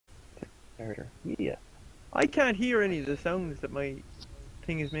Murder. Yeah. I can't hear any of the sounds that my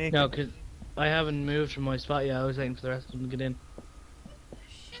thing is making. No, because I haven't moved from my spot yet. I was waiting for the rest of them to get in.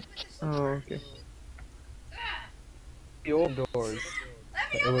 Oh, okay. The old doors.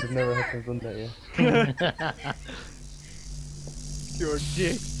 I would have never had to have done that yet. Your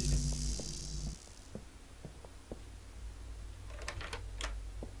dick.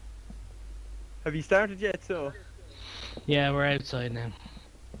 Have you started yet, so? Yeah, we're outside now.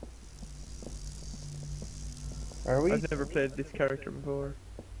 Are we? I've never played this character before.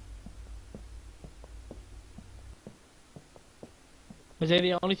 I say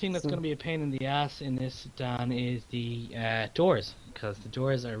the only thing that's going to be a pain in the ass in this, Dan, is the doors, because the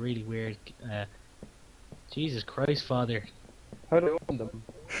doors are really weird. Jesus Christ, Father! How do I open them?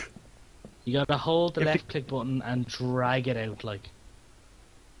 You gotta hold the left click button and drag it out, like.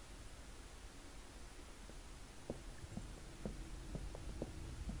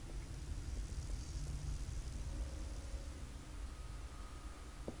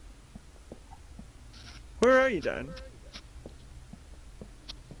 Where are you, Dan?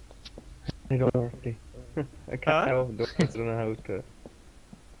 I don't know. I can't open doors. I don't know how to.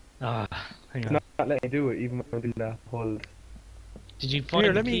 Ah, hang It's on. not letting me do it even when I'm doing that hold. Did you find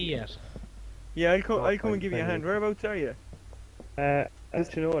the let me- key yet? Yeah, I'll come fine, and give you a fine. hand. Whereabouts are you?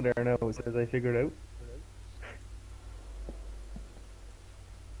 As you know there now, it says I figured out.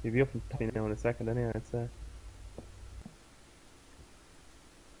 You'll be up and me now in a second anyway, it's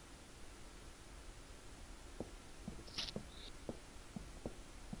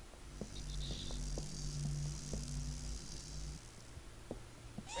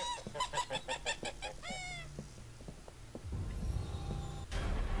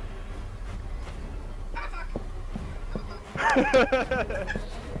No, no,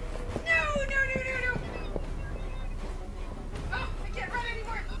 no, no, no. Oh, I can't run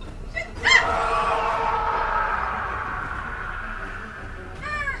anymore. Shit.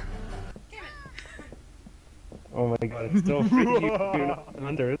 Ah! Damn it. Oh my god, it's so free. You're not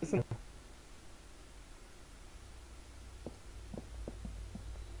under, isn't it?